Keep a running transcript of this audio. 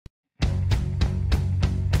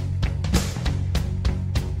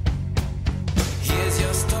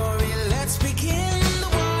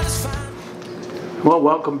Well,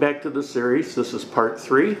 welcome back to the series. This is part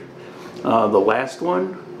 3. The last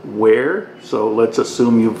one, where. So let's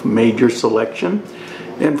assume you've made your selection.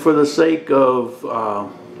 And for the sake of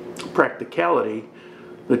practicality,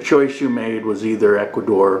 the choice you made was either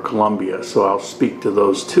Ecuador or Colombia. So I'll speak to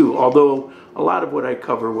those two, although a lot of what I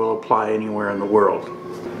cover will apply anywhere in the world.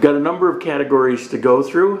 Got a number of categories to go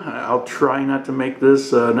through. I'll try not to make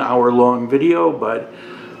this an hour-long video, but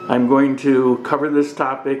I'm going to cover this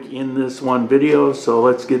topic in this one video, so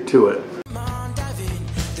let's get to it.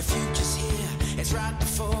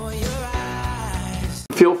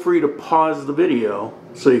 Feel free to pause the video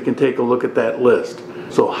so you can take a look at that list.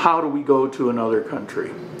 So how do we go to another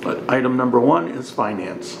country? Item number 1 is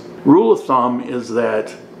finance. Rule of thumb is that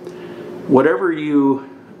whatever you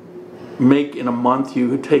make in a month,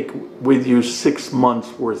 you take with you 6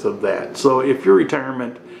 months worth of that. So if your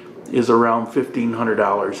retirement is around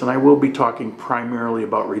 $1,500, and I will be talking primarily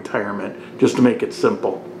about retirement just to make it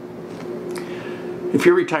simple. If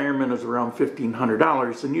your retirement is around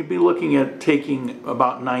 $1,500, then you'd be looking at taking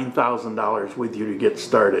about $9,000 with you to get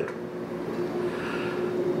started,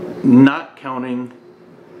 not counting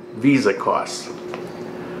visa costs.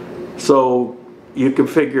 So you can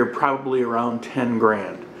figure probably around 10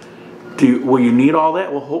 grand. Will you need all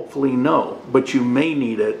that? Well, hopefully no, but you may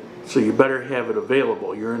need it. So you better have it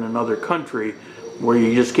available. You're in another country where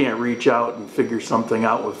you just can't reach out and figure something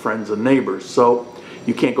out with friends and neighbors. So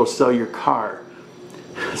you can't go sell your car.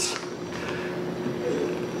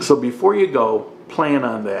 So before you go, plan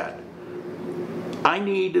on that. I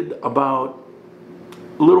needed about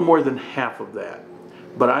a little more than half of that.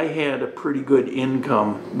 But I had a pretty good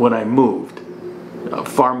income when I moved.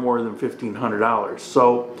 Far more than $1,500.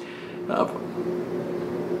 So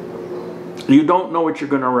you don't know what you're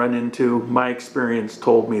going to run into. My experience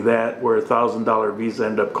told me that, where a $1,000 visa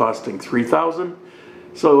ended up costing $3,000.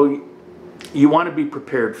 So you want to be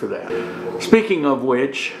prepared for that. Speaking of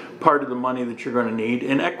which, part of the money that you're going to need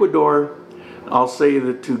in Ecuador, I'll say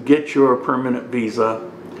that to get your permanent visa,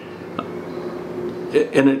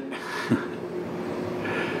 and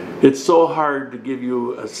it's so hard to give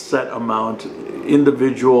you a set amount.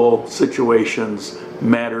 Individual situations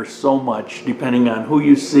matter so much depending on who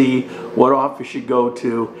you see, what office you go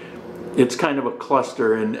to. It's kind of a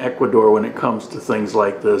cluster in Ecuador when it comes to things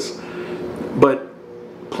like this. But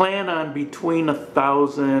plan on between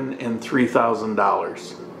 $1,000 and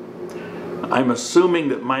 $3,000. I'm assuming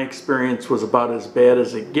that my experience was about as bad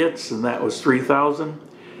as it gets, and that was $3,000.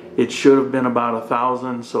 It should have been about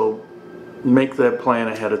 $1,000, so make that plan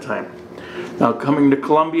ahead of time. Now, coming to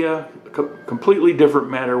Colombia, completely different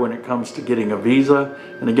matter when it comes to getting a visa.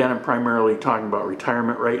 And again, I'm primarily talking about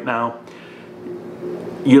retirement right now.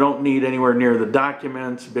 You don't need anywhere near the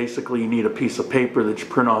documents. Basically, you need a piece of paper that you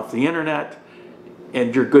print off the internet,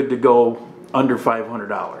 and you're good to go under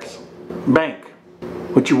 $500. Bank.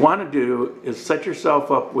 What you want to do is set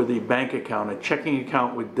yourself up with a bank account, a checking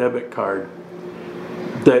account with debit card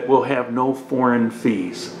that will have no foreign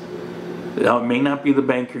fees. Now, it may not be the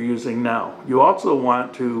bank you're using now. You also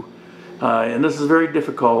want to, and this is very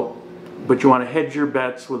difficult, but you want to hedge your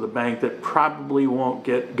bets with a bank that probably won't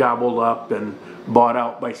get gobbled up and bought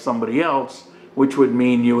out by somebody else, which would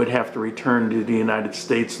mean you would have to return to the United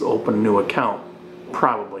States to open a new account.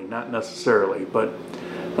 Probably, not necessarily, but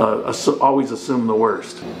always assume the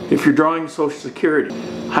worst. If you're drawing Social Security,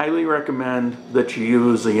 highly recommend that you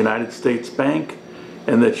use a United States bank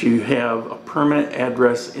and that you have a permanent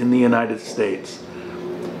address in the United States.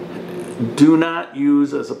 Do not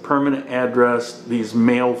use as a permanent address these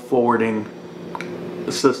mail forwarding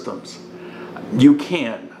systems. You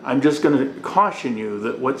can. I'm just going to caution you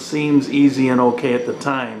that what seems easy and okay at the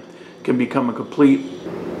time can become a complete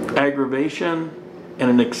aggravation and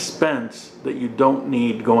an expense that you don't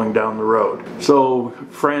need going down the road. So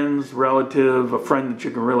friends, relative, a friend that you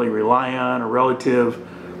can really rely on, a relative,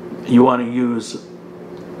 you want to use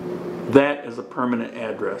that as a permanent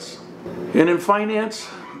address. And in finance,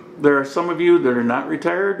 there are some of you that are not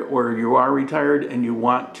retired, or you are retired and you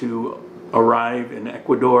want to arrive in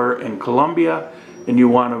Ecuador and Colombia and you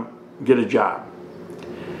want to get a job.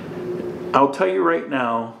 I'll tell you right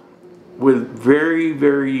now, with very,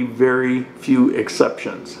 very, very few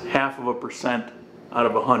exceptions, 0.5% out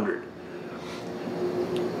of 100,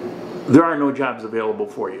 there are no jobs available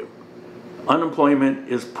for you. Unemployment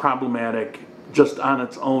is problematic just on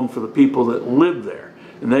its own for the people that live there.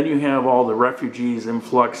 And then you have all the refugees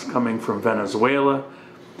influx coming from Venezuela.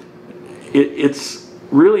 It's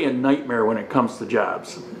really a nightmare when it comes to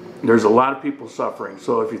jobs. There's a lot of people suffering.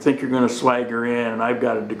 So if you think you're going to swagger in, and I've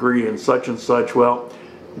got a degree in such and such, well,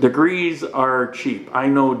 degrees are cheap. I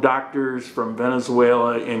know doctors from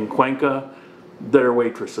Venezuela in Cuenca that are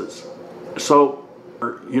waitresses. So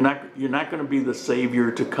you're not going to be the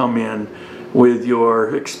savior to come in with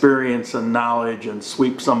your experience and knowledge and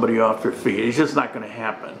sweep somebody off their feet. It's just not going to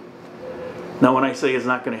happen. Now when I say it's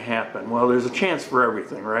not going to happen, well, there's a chance for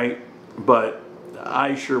everything, right? But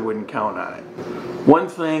I sure wouldn't count on it. One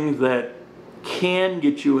thing that can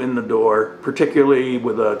get you in the door, particularly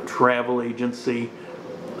with a travel agency,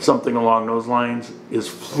 something along those lines, is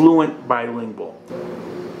fluent bilingual.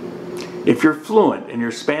 If you're fluent and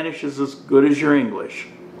your Spanish is as good as your English,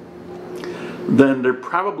 then there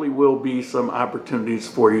probably will be some opportunities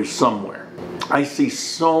for you somewhere. I see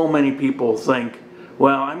so many people think,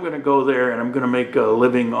 well, I'm going to go there and I'm going to make a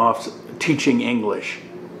living off teaching English.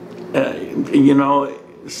 You know,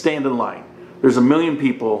 stand in line. There's a million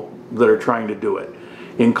people that are trying to do it.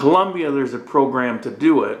 In Colombia, there's a program to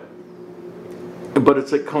do it, but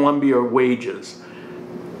it's at Colombia wages.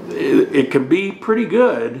 It can be pretty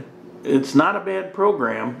good. It's not a bad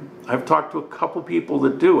program. I've talked to a couple people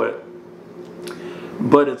that do it,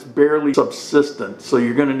 but it's barely subsistent, so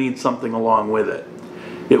you're going to need something along with it.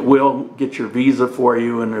 It will get your visa for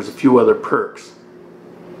you, and there's a few other perks.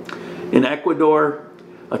 In Ecuador,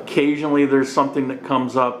 occasionally there's something that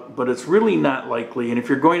comes up, but it's really not likely. And if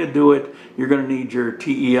you're going to do it, you're going to need your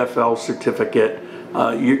TEFL certificate.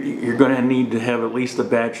 You're going to need to have at least a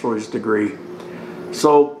bachelor's degree.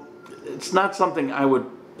 So it's not something I would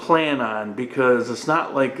plan on, because it's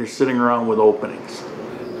not like you're sitting around with openings.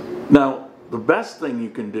 Now, the best thing you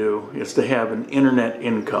can do is to have an internet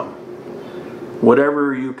income.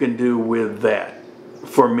 Whatever you can do with that.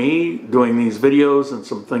 For me, doing these videos and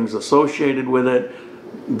some things associated with it,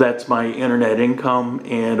 that's my internet income,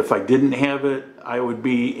 and if I didn't have it, I would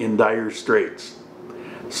be in dire straits.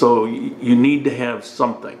 So you need to have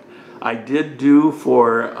something. I did do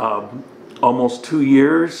for almost 2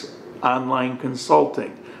 years online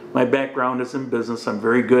consulting. My background is in business. I'm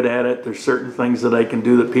very good at it. There's certain things that I can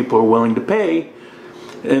do that people are willing to pay.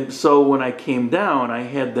 And so when I came down, I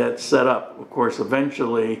had that set up. Of course,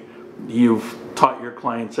 eventually, you've taught your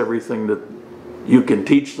clients everything that you can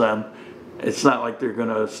teach them. It's not like they're going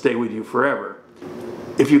to stay with you forever.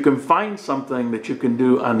 If you can find something that you can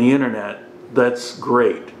do on the internet, that's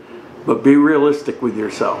great. But be realistic with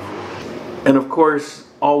yourself. And of course,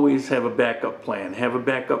 always have a backup plan. Have a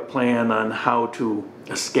backup plan on how to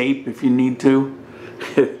escape if you need to.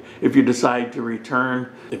 If you decide to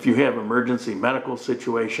return, if you have emergency medical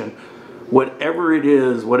situation, whatever it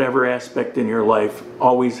is, whatever aspect in your life,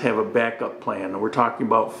 always have a backup plan. And we're talking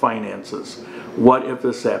about finances. What if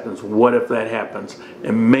this happens? What if that happens?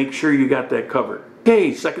 And make sure you got that covered.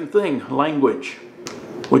 Okay, second thing, language.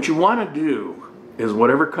 What you want to do is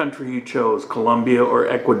whatever country you chose, Colombia or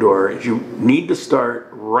Ecuador, is you need to start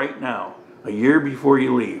right now, a year before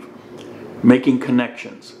you leave, making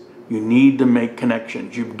connections. You need to make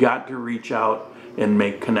connections. You've got to reach out and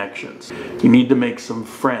make connections. You need to make some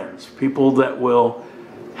friends, people that will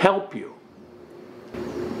help you.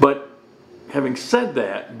 But having said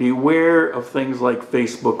that, beware of things like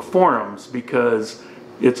Facebook forums, because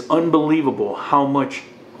it's unbelievable how much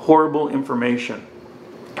horrible information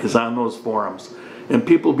is on those forums. And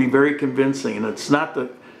people be very convincing, and it's not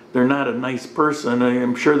that they're not a nice person.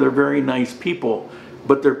 I'm sure they're very nice people,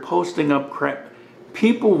 but they're posting up crap.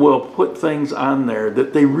 People will put things on there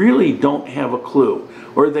that they really don't have a clue,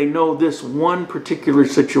 or they know this one particular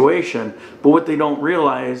situation, but what they don't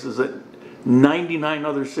realize is that 99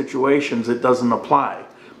 other situations it doesn't apply.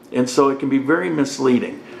 And so it can be very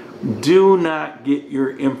misleading. Do not get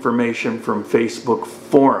your information from Facebook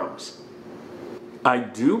forums. I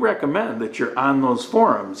do recommend that you're on those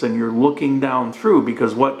forums and you're looking down through,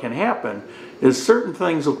 because what can happen is certain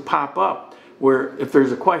things will pop up where if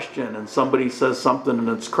there's a question and somebody says something and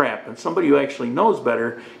it's crap, and somebody who actually knows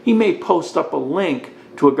better, he may post up a link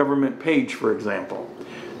to a government page, for example.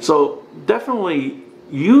 So definitely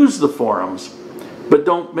use the forums, but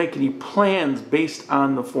don't make any plans based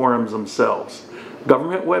on the forums themselves.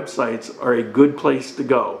 Government websites are a good place to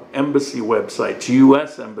go. Embassy websites,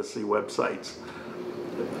 U.S. embassy websites.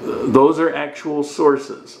 Those are actual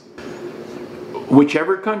sources.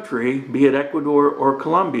 Whichever country, be it Ecuador or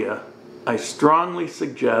Colombia, I strongly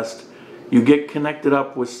suggest you get connected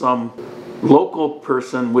up with some local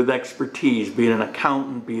person with expertise, be it an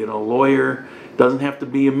accountant, be it a lawyer. Doesn't have to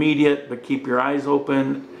be immediate, but keep your eyes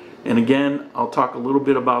open. And again, I'll talk a little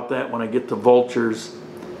bit about that when I get to vultures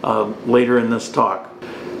later in this talk.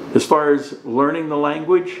 As far as learning the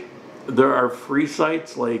language, there are free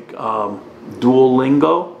sites like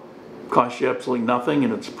Duolingo. Costs you absolutely nothing,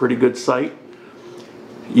 and it's a pretty good site.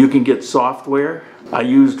 You can get software. I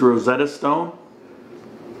used Rosetta Stone.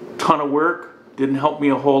 Ton of work. Didn't help me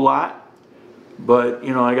a whole lot. but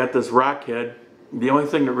you know, I got this rock head. The only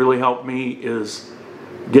thing that really helped me is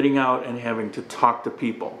getting out and having to talk to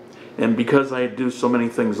people. And because I do so many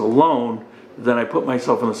things alone, then I put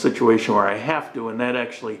myself in a situation where I have to, and that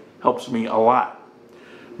actually helps me a lot.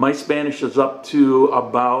 My Spanish is up to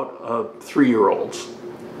about 3-year-olds,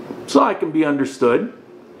 so I can be understood.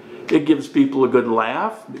 It gives people a good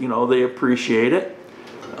laugh, you know, they appreciate it.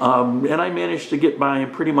 And I managed to get by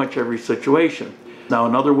in pretty much every situation. Now,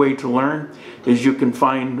 another way to learn is you can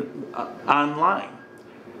find online.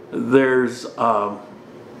 There's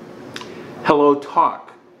Hello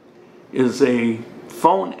Talk is a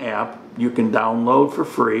phone app you can download for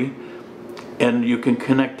free, and you can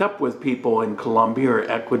connect up with people in Colombia or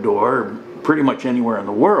Ecuador, or pretty much anywhere in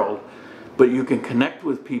the world, but you can connect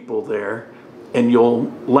with people there and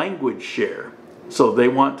you'll language share. So they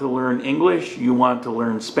want to learn English, you want to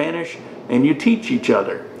learn Spanish, and you teach each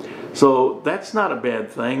other. So that's not a bad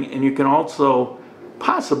thing, and you can also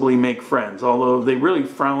possibly make friends, although they really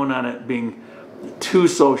frown on it being too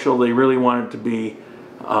social. They really want it to be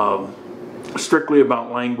strictly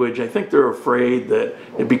about language. I think they're afraid that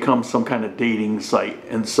it becomes some kind of dating site,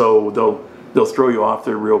 and so they'll throw you off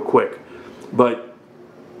there real quick. But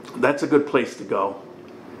that's a good place to go.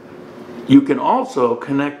 You can also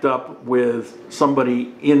connect up with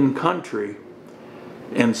somebody in country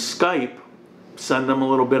and Skype, send them a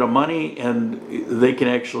little bit of money, and they can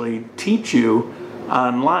actually teach you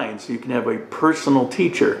online, so you can have a personal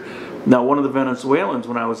teacher. Now, one of the Venezuelans,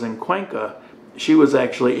 when I was in Cuenca, she was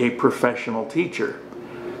actually a professional teacher,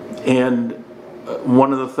 and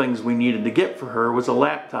one of the things we needed to get for her was a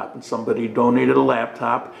laptop, and somebody donated a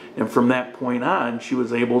laptop, and from that point on she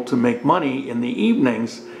was able to make money in the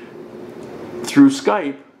evenings through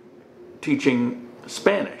Skype teaching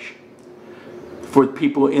Spanish for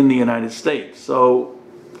people in the United States. So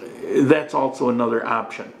that's also another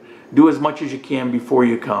option. Do as much as you can before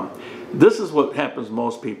you come. This is what happens to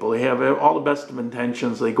most people. They have all the best of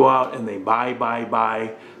intentions. They go out and they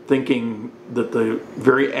buy, thinking that the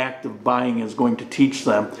very act of buying is going to teach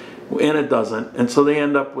them, and it doesn't. And so they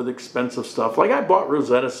end up with expensive stuff. Like I bought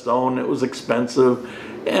Rosetta Stone. It was expensive,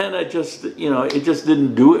 and it just, you know, it just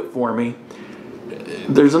didn't do it for me.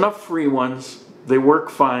 There's enough free ones. They work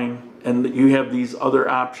fine, and you have these other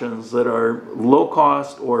options that are low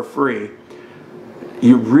cost or free.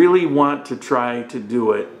 You really want to try to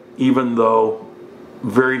do it, even though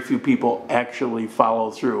very few people actually follow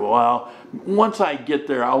through. Well, once I get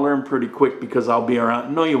there, I'll learn pretty quick because I'll be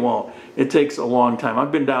around. No, you won't. It takes a long time.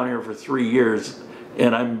 I've been down here for 3 years,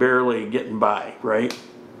 and I'm barely getting by, right?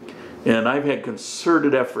 And I've had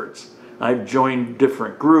concerted efforts. I've joined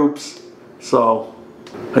different groups. So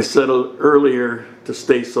I said earlier to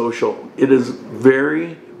stay social. It is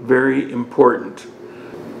very, very important,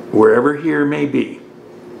 wherever here may be,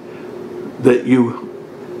 that you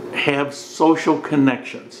have social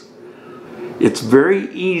connections. It's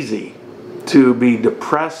very easy to be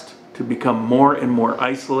depressed, to become more and more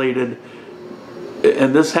isolated.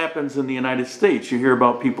 And this happens in the United States. You hear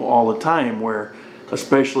about people all the time where,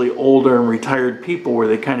 especially older and retired people, where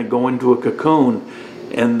they kind of go into a cocoon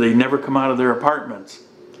and they never come out of their apartments.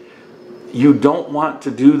 You don't want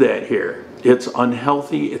to do that here. It's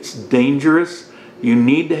unhealthy, it's dangerous. You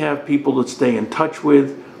need to have people to stay in touch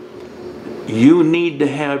with. You need to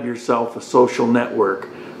have yourself a social network.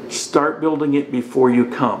 Start building it before you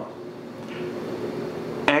come.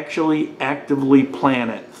 Actually actively plan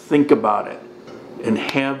it, think about it, and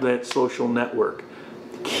have that social network.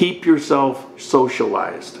 Keep yourself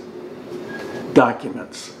socialized.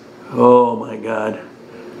 Documents. Oh my God.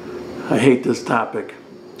 I hate this topic.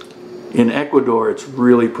 In Ecuador, it's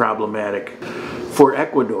really problematic. For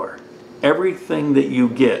Ecuador, everything that you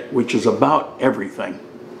get, which is about everything,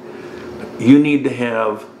 you need to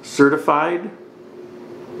have certified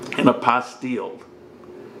and apostilled.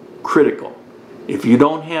 Critical. If you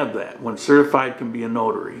don't have that, when certified can be a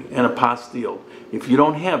notary, and apostilled, if you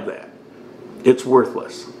don't have that, it's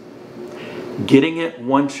worthless. Getting it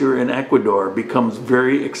once you're in Ecuador becomes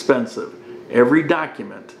very expensive. Every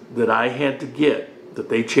document that I had to get, that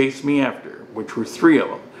they chased me after, which were 3 of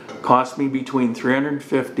them, cost me between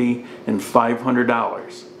 $350 and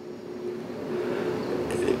 $500.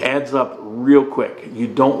 It adds up real quick. You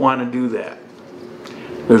don't want to do that.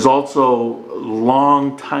 There's also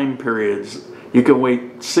long time periods. You can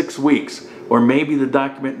wait 6 weeks, or maybe the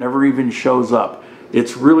document never even shows up.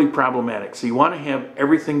 It's really problematic. So you want to have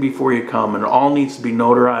everything before you come, and it all needs to be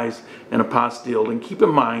notarized and apostilled. And keep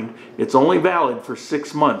in mind, it's only valid for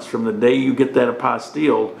 6 months from the day you get that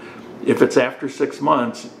apostilled. If it's after 6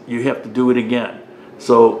 months, you have to do it again.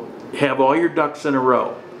 So have all your ducks in a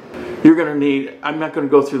row. You're going to need, I'm not going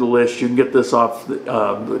to go through the list, you can get this off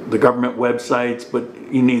the government websites, but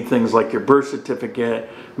you need things like your birth certificate,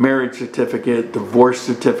 marriage certificate, divorce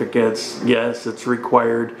certificates. Yes, it's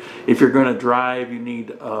required. If you're going to drive, you need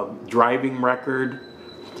a driving record.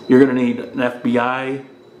 You're going to need an FBI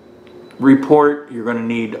report. You're going to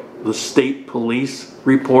need the state police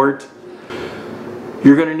report.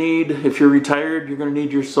 You're going to need, if you're retired, you're going to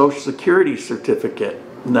need your Social Security certificate.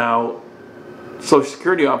 Now, Social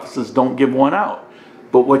Security offices don't give one out.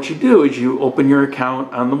 But what you do is you open your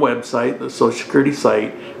account on the website, the Social Security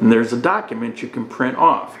site, and there's a document you can print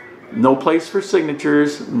off. No place for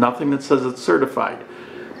signatures, nothing that says it's certified.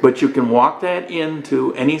 But you can walk that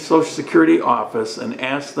into any Social Security office and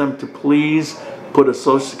ask them to please put a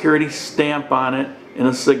Social Security stamp on it and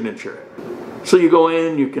a signature. So you go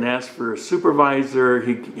in, you can ask for a supervisor,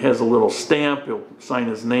 he has a little stamp, he'll sign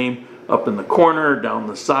his name up in the corner, down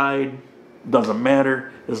the side. Doesn't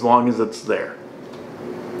matter as long as it's there.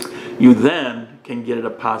 You then can get it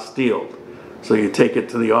apostilled. So you take it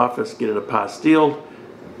to the office, get it apostilled,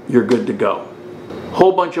 you're good to go.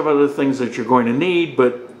 Whole bunch of other things that you're going to need,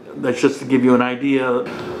 but that's just to give you an idea.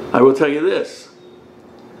 I will tell you this.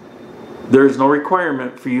 There is no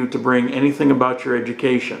requirement for you to bring anything about your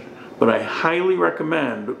education, but I highly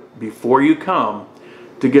recommend before you come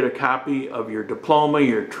to get a copy of your diploma,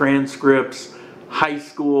 your transcripts, high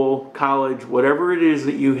school, college, whatever it is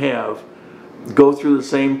that you have. Go through the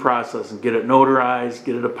same process and get it notarized,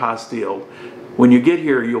 get it apostilled. When you get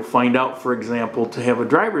here, you'll find out, for example, to have a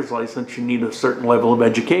driver's license, you need a certain level of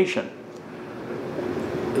education.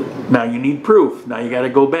 Now you need proof. Now you got to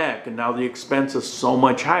go back, and now the expense is so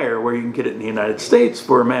much higher. Where you can get it in the United States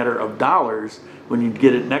for a matter of dollars, when you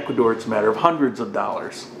get it in Ecuador, it's a matter of hundreds of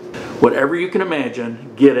dollars. Whatever you can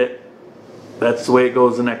imagine, get it. That's the way it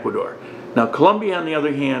goes in Ecuador. Now Colombia, on the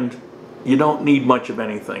other hand, you don't need much of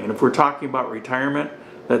anything. And if we're talking about retirement,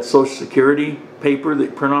 that Social Security paper that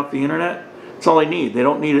you print off the internet, that's all they need. They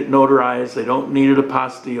don't need it notarized, they don't need it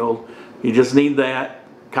apostilled. You just need that,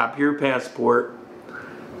 copy your passport,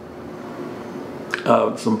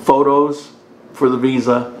 some photos for the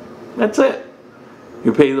visa, that's it.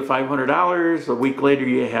 You pay the $500, a week later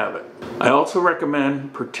you have it. I also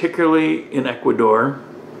recommend, particularly in Ecuador,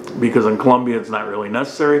 because in Colombia it's not really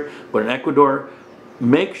necessary, but in Ecuador,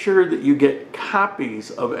 make sure that you get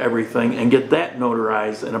copies of everything and get that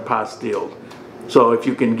notarized and apostilled. So if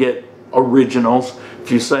you can get originals,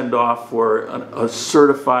 if you send off for a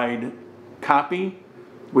certified copy,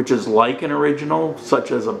 which is like an original,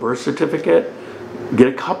 such as a birth certificate, get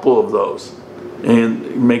a couple of those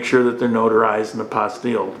and make sure that they're notarized and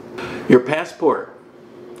apostilled. Your passport,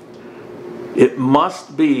 it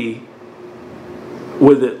must be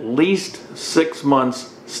with at least 6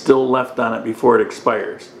 months still left on it before it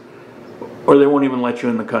expires, or they won't even let you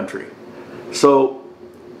in the country. So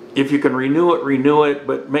if you can renew it,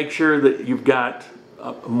 but make sure that you've got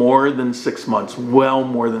more than 6 months, well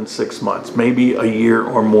more than 6 months, maybe a year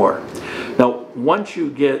or more. Now once you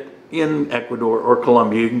get in Ecuador or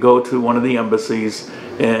Colombia, you can go to one of the embassies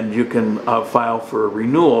and you can file for a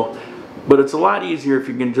renewal. But it's a lot easier if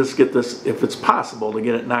you can just get this, if it's possible, to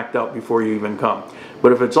get it knocked out before you even come.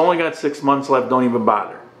 But if it's only got 6 months left, don't even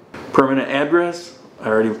bother. Permanent address, I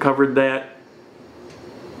already covered that.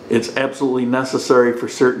 It's absolutely necessary for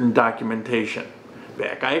certain documentation.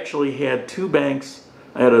 I actually had two banks.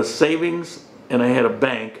 I had a savings and I had a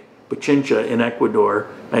bank, Pichincha in Ecuador.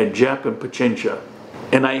 I had JEP and Pichincha.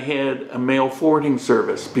 And I had a mail forwarding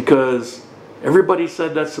service because everybody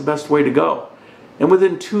said that's the best way to go. And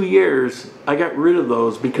within 2 years, I got rid of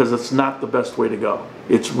those because it's not the best way to go.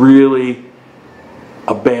 It's really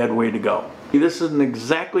a bad way to go. This isn't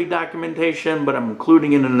exactly documentation, but I'm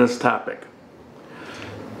including it in this topic.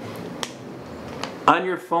 On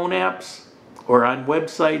your phone apps or on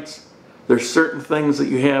websites, there's certain things that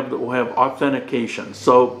you have that will have authentication.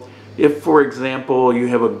 So if, for example, you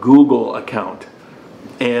have a Google account,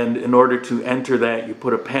 and in order to enter that, you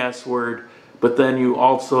put a password, but then you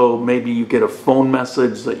also, maybe you get a phone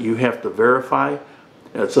message that you have to verify.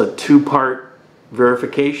 It's a two-part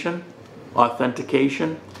verification,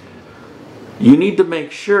 authentication. You need to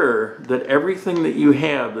make sure that everything that you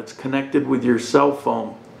have that's connected with your cell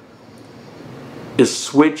phone is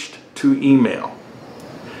switched to email,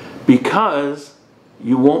 because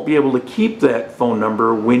you won't be able to keep that phone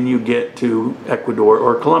number when you get to Ecuador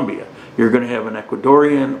or Colombia. You're going to have an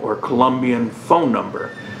Ecuadorian or Colombian phone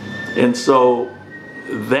number. And so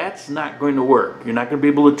that's not going to work. You're not going to be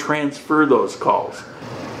able to transfer those calls.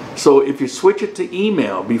 So if you switch it to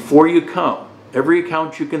email before you come, every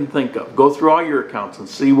account you can think of, go through all your accounts and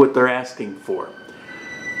see what they're asking for.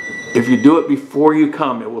 If you do it before you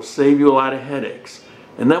come, it will save you a lot of headaches.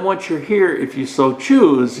 And then once you're here, if you so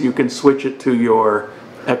choose, you can switch it to your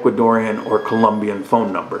Ecuadorian or Colombian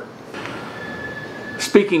phone number.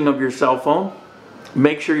 Speaking of your cell phone,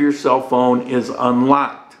 make sure your cell phone is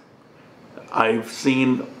unlocked. I've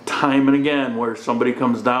seen time and again where somebody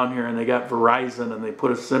comes down here and they got Verizon and they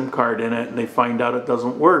put a SIM card in it and they find out it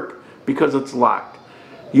doesn't work because it's locked.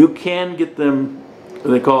 You can get them,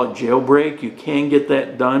 they call it jailbreak, you can get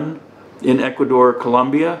that done in Ecuador or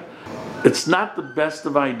Colombia. It's not the best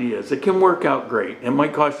of ideas. It can work out great. It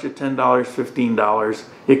might cost you $10, $15.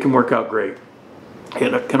 It can work out great.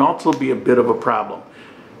 It can also be a bit of a problem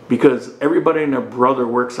because everybody and their brother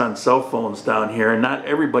works on cell phones down here and not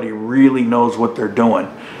everybody really knows what they're doing,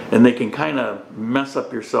 and they can kind of mess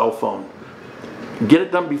up your cell phone. Get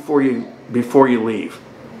it done before you leave.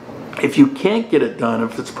 If you can't get it done,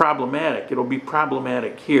 if it's problematic, it'll be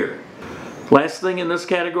problematic here. Last thing in this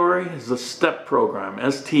category is the STEP program,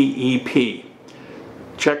 S-T-E-P.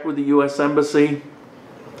 Check with the U.S. Embassy.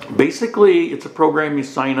 Basically, it's a program you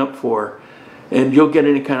sign up for and you'll get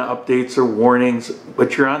any kind of updates or warnings,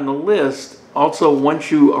 but you're on the list. Also, once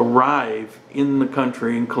you arrive in the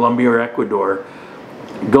country, in Colombia or Ecuador,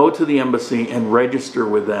 go to the embassy and register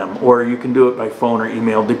with them, or you can do it by phone or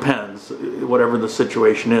email, depends, whatever the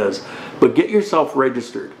situation is. But get yourself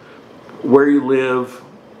registered, where you live,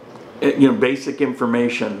 basic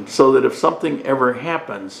information, so that if something ever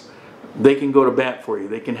happens, they can go to bat for you,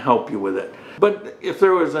 they can help you with it. But if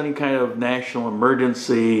there was any kind of national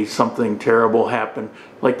emergency, something terrible happened,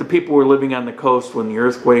 like the people who were living on the coast when the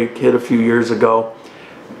earthquake hit a few years ago,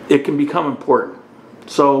 it can become important.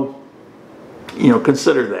 So,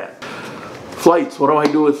 consider that. Flights, what do I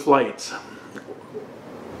do with flights?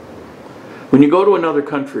 When you go to another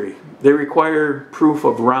country, they require proof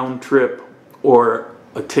of round trip or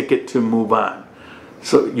a ticket to move on.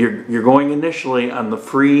 So you're going initially on the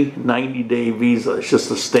free 90-day visa. It's just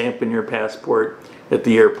a stamp in your passport at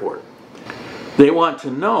the airport. They want to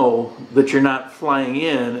know that you're not flying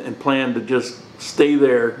in and plan to just stay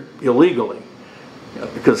there illegally.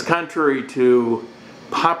 Because contrary to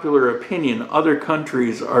popular opinion, other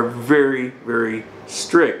countries are very, very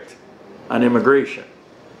strict on immigration.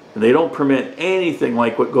 And they don't permit anything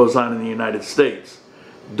like what goes on in the United States.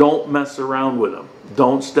 Don't mess around with them.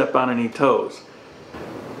 Don't step on any toes.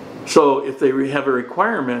 So if they have a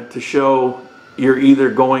requirement to show you're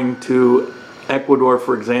either going to Ecuador,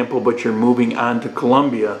 for example, but you're moving on to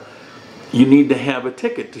Colombia, you need to have a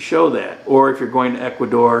ticket to show that. Or if you're going to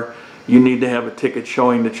Ecuador, you need to have a ticket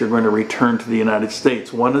showing that you're going to return to the United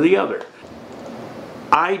States, one or the other.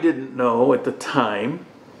 I didn't know at the time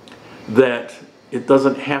that it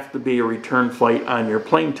doesn't have to be a return flight on your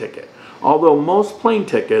plane ticket. Although most plane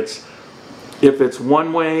tickets, if it's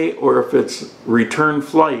one way or if it's return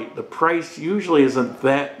flight, the price usually isn't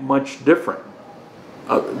that much different,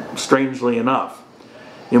 strangely enough.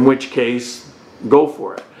 In which case, go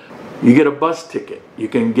for it. You get a bus ticket. You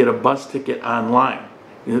can get a bus ticket online.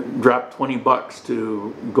 You drop 20 bucks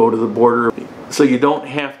to go to the border. So you don't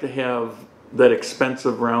have to have that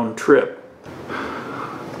expensive round trip.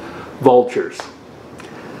 Vultures.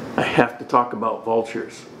 I have to talk about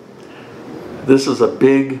vultures. This is a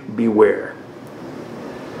big beware.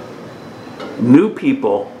 New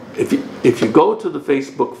people, if you go to the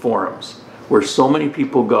Facebook forums where so many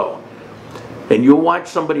people go, and you'll watch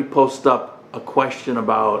somebody post up a question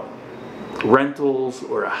about rentals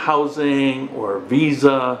or a housing or a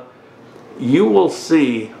visa, you will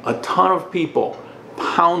see a ton of people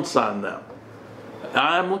pounce on them.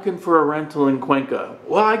 I'm looking for a rental in Cuenca.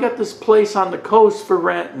 Well, I got this place on the coast for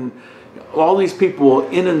rent, and all these people will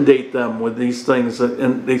inundate them with these things,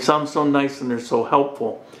 and they sound so nice and they're so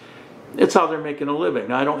helpful. It's how they're making a living.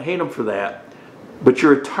 Now, I don't hate them for that, but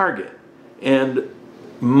you're a target. And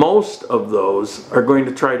most of those are going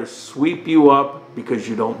to try to sweep you up because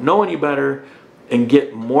you don't know any better and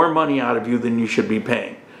get more money out of you than you should be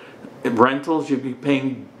paying. In rentals, you'd be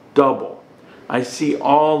paying double. I see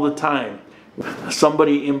all the time.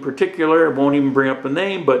 Somebody in particular, I won't even bring up a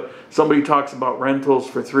name, but somebody talks about rentals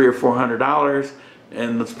for $300 or $400,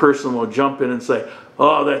 and this person will jump in and say,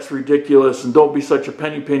 oh, that's ridiculous, and don't be such a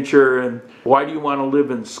penny pincher, and why do you want to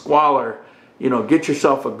live in squalor? Get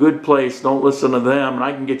yourself a good place, don't listen to them, and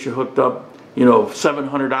I can get you hooked up,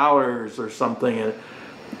 $700 or something. And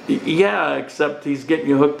yeah, except he's getting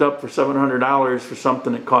you hooked up for $700 for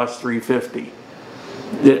something that costs $350.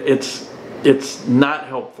 It's not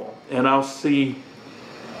helpful. And I've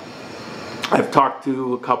talked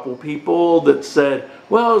to a couple people that said,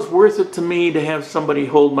 well, it's worth it to me to have somebody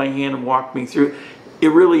hold my hand and walk me through. It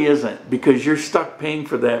really isn't, because you're stuck paying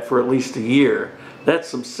for that for at least a year. That's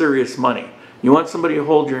some serious money. You want somebody to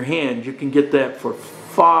hold your hand, you can get that for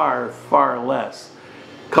far, far less.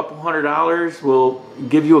 A couple $100 will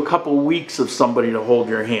give you a couple weeks of somebody to hold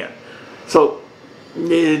your hand. So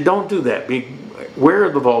don't do that. Beware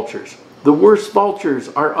of the vultures. The worst vultures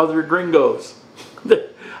are other gringos.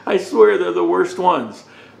 I swear they're the worst ones.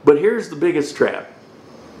 But here's the biggest trap.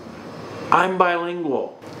 I'm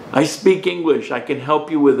bilingual. I speak English. I can help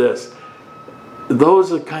you with this.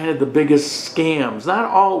 Those are kind of the biggest scams. Not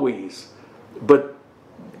always, but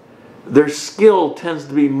their skill tends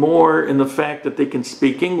to be more in the fact that they can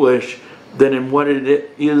speak English than in what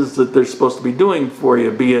it is that they're supposed to be doing for you,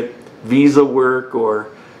 be it visa work or,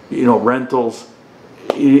 you know, rentals.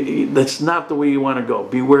 That's not the way you want to go.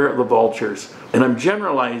 Beware of the vultures. And I'm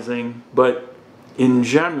generalizing, but in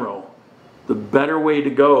general, the better way to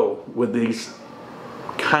go with these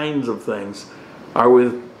kinds of things are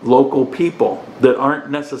with local people that aren't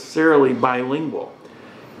necessarily bilingual.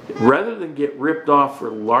 Rather than get ripped off for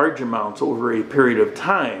large amounts over a period of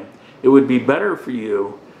time, it would be better for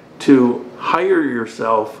you to hire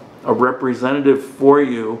yourself a representative for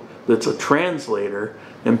you that's a translator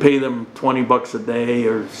and pay them 20 bucks a day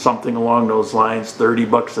or something along those lines, 30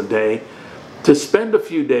 bucks a day, to spend a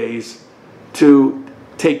few days to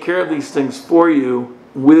take care of these things for you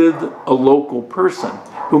with a local person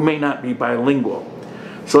who may not be bilingual.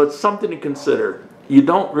 So it's something to consider. You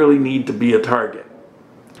don't really need to be a target.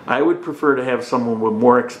 I would prefer to have someone with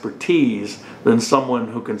more expertise than someone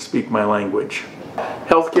who can speak my language.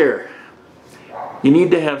 Healthcare. You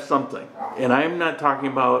need to have something. And I'm not talking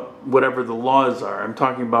about whatever the laws are. I'm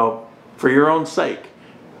talking about for your own sake.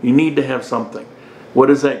 You need to have something. What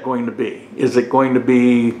is that going to be? Is it going to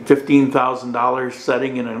be $15,000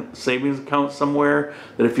 setting in a savings account somewhere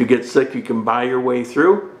that if you get sick you can buy your way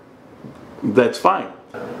through? That's fine.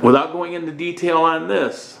 Without going into detail on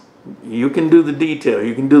this, you can do the detail,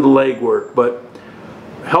 you can do the legwork, but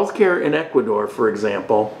healthcare in Ecuador, for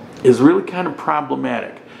example, is really kind of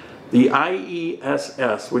problematic. The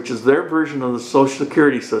IESS, which is their version of the Social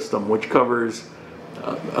Security system, which covers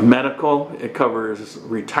medical, it covers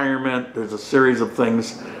retirement, there's a series of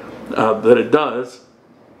things that it does,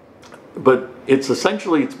 but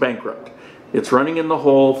it's bankrupt. It's running in the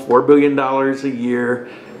hole, $4 billion a year.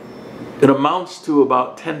 It amounts to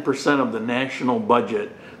about 10% of the national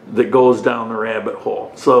budget that goes down the rabbit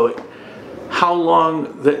hole. So how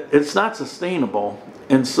long, it's not sustainable.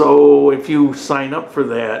 And so if you sign up for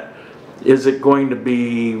that, is it going to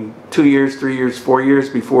be 2 years, 3 years, 4 years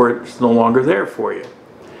before it's no longer there for you?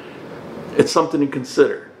 It's something to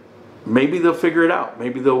consider. Maybe they'll figure it out.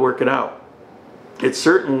 Maybe they'll work it out. It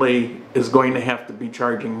certainly is going to have to be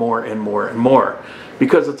charging more and more and more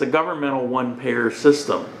because it's a governmental one-payer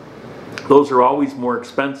system. Those are always more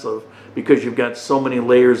expensive because you've got so many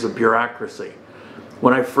layers of bureaucracy.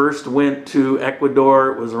 When I first went to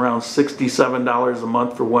Ecuador, it was around $67 a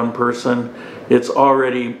month for one person. It's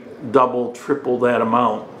already double, triple that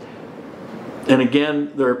amount. And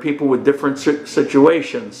again, there are people with different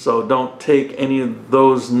situations, so don't take any of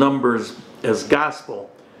those numbers as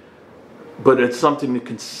gospel. But it's something to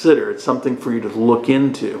consider. It's something for you to look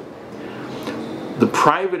into. The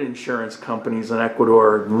private insurance companies in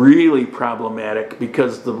Ecuador are really problematic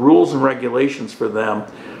because the rules and regulations for them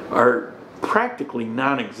are practically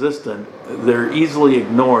non-existent. They're easily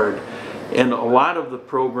ignored. And a lot of the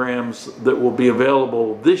programs that will be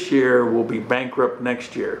available this year will be bankrupt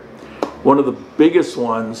next year. One of the biggest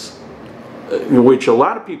ones, which a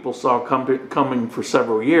lot of people saw coming for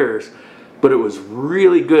several years, but it was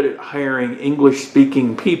really good at hiring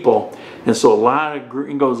English-speaking people, and so a lot of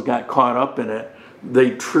gringos got caught up in it.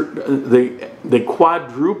 They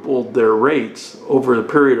quadrupled their rates over the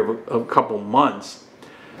period of a couple months,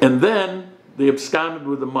 and then they absconded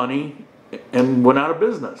with the money and went out of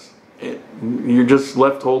business. You're just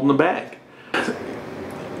left holding the bag.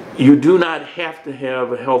 You do not have to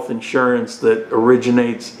have a health insurance that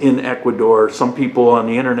originates in Ecuador. Some people on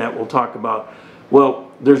the internet will talk about,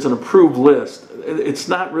 well, there's an approved list. It's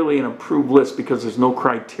not really an approved list because there's no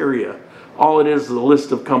criteria. All it is a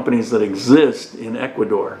list of companies that exist in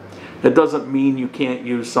Ecuador. It doesn't mean you can't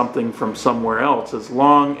use something from somewhere else as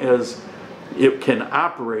long as it can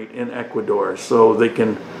operate in Ecuador, so they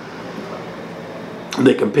can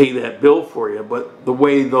pay that bill for you. But the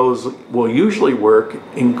way those will usually work,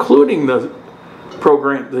 including the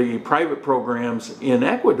private programs in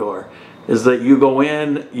Ecuador, is that you go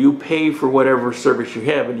in, you pay for whatever service you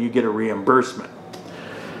have, and you get a reimbursement.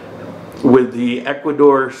 With the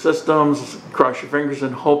Ecuador systems, cross your fingers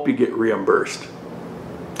and hope you get reimbursed.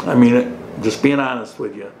 I mean, just being honest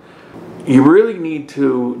with you. you really need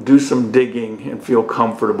to do some digging and feel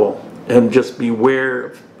comfortable, and just beware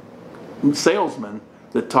of salesmen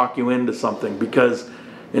that talk you into something, because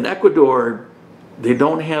in Ecuador they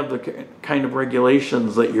don't have the kind of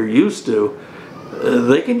regulations that you're used to.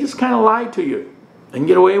 They can just kind of lie to you and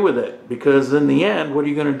get away with it, because in the end, what are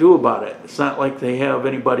you going to do about it? It's not like they have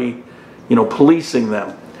anybody, you know, policing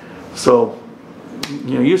them. So,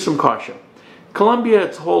 you know, use some caution. Colombia,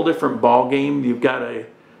 it's a whole different ball game. You've got a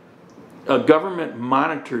government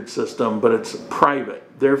monitored system, but it's private.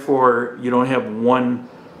 Therefore, you don't have one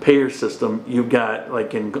payer system. You've got,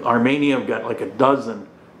 like in Armenia, you've got like a dozen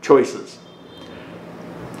choices.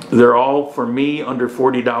 They're all, for me, under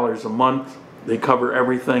 $40 a month. They cover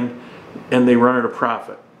everything, and they run at a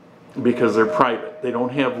profit because they're private. They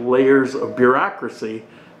don't have layers of bureaucracy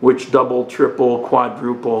which double, triple,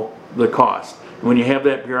 quadruple the cost. When you have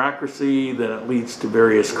that bureaucracy, then it leads to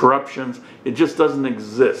various corruptions. It just doesn't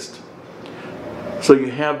exist. So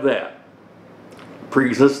you have that.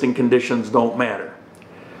 Pre-existing conditions don't matter.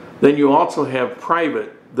 Then you also have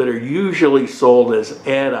private that are usually sold as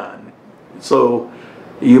add-on. So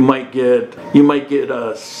you might get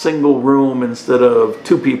a single room instead of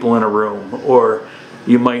 2 people in a room, or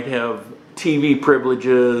you might have TV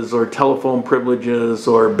privileges or telephone privileges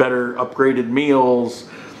or better upgraded meals,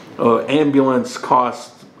 ambulance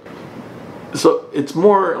costs. So it's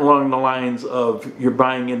more along the lines of you're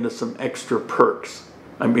buying into some extra perks.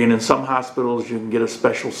 I mean, in some hospitals you can get a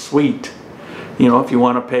special suite. You know, if you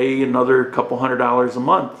want to pay another couple $100 a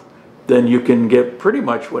month, then you can get pretty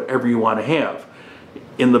much whatever you want to have.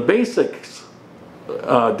 In the basics,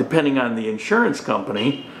 depending on the insurance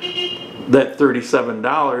company, that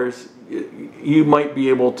 $37, you might be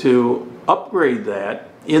able to upgrade that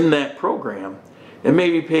in that program and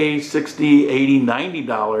maybe pay $60, $80,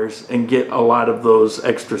 $90 and get a lot of those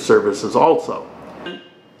extra services also.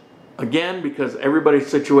 Again, because everybody's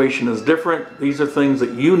situation is different, these are things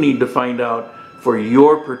that you need to find out for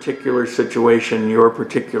your particular situation, your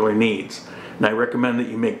particular needs. And I recommend that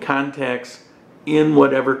you make contacts in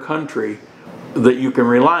whatever country that you can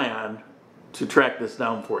rely on to track this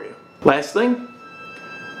down for you. Last thing,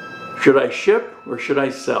 should I ship or should I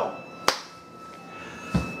sell?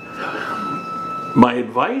 My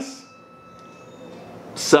advice,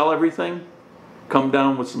 sell everything, come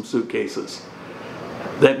down with some suitcases.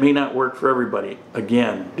 That may not work for everybody.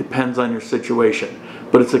 Again, depends on your situation.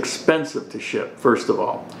 But it's expensive to ship, first of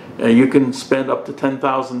all. You can spend up to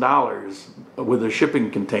 $10,000 with a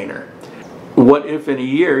shipping container. What if in a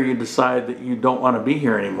year you decide that you don't want to be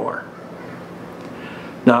here anymore?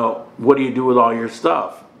 Now, what do you do with all your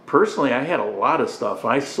stuff? Personally, I had a lot of stuff.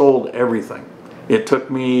 I sold everything. It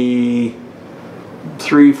took me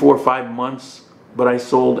 3, 4, 5 months, but I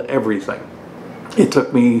sold everything. It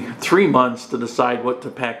took me 3 months to decide what to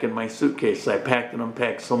pack in my suitcase. I packed and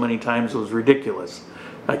unpacked so many times it was ridiculous.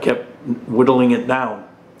 I kept whittling it down.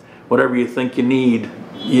 Whatever you think you need,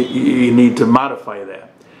 you need to modify that.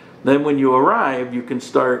 Then when you arrive, you can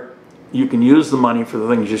use the money for the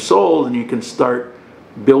things you sold, and you can start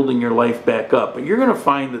building your life back up. But you're going to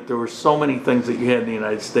find that there were so many things that you had in the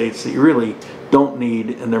United States that you really don't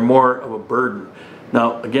need, and they're more of a burden.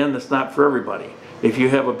 Now, again, that's not for everybody. If you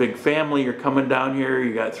have a big family, you're coming down here,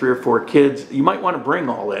 you got 3 or 4 kids, you might want to bring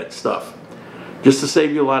all that stuff just to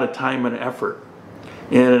save you a lot of time and effort.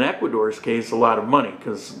 And in Ecuador's case, a lot of money,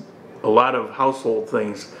 because a lot of household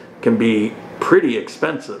things can be pretty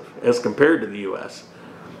expensive as compared to the US.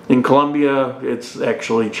 In Colombia, it's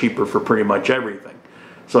actually cheaper for pretty much everything.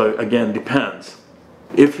 So again, depends.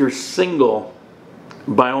 If you're single,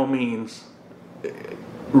 by all means,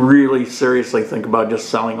 really seriously think about just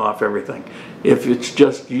selling off everything. If it's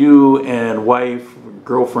just you and wife,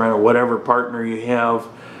 girlfriend, or whatever partner you have,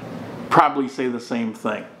 probably say the same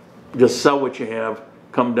thing. Just sell what you have,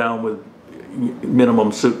 come down with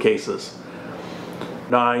minimum suitcases.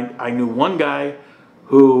 Now, I knew one guy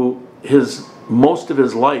who most of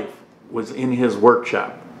his life was in his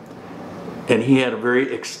workshop. And he had a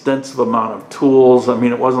very extensive amount of tools. I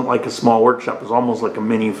mean, it wasn't like a small workshop. It was almost like a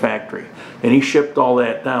mini factory. And he shipped all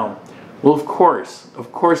that down. Well, of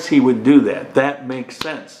course he would do that. That makes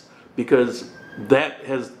sense, because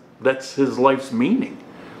that's his life's meaning.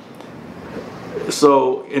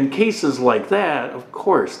 So in cases like that, of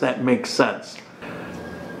course, that makes sense.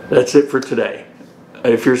 That's it for today.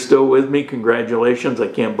 If you're still with me, congratulations. I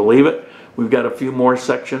can't believe it. We've got a few more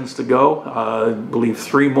sections to go. I believe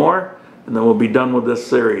 3 more. And then we'll be done with this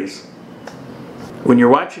series. When you're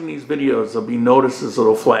watching these videos, there'll be notices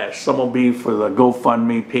that'll flash. Some will be for the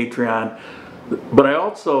GoFundMe, Patreon. But I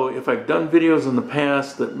also, if I've done videos in the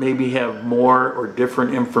past that maybe have more or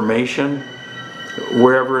different information,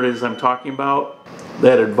 wherever it is I'm talking about,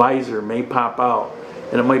 that advisor may pop out,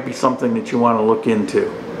 and it might be something that you want to look into.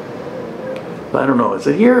 But I don't know, is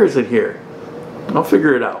it here or is it here? I'll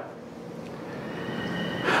figure it out.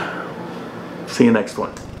 See you next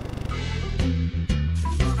one.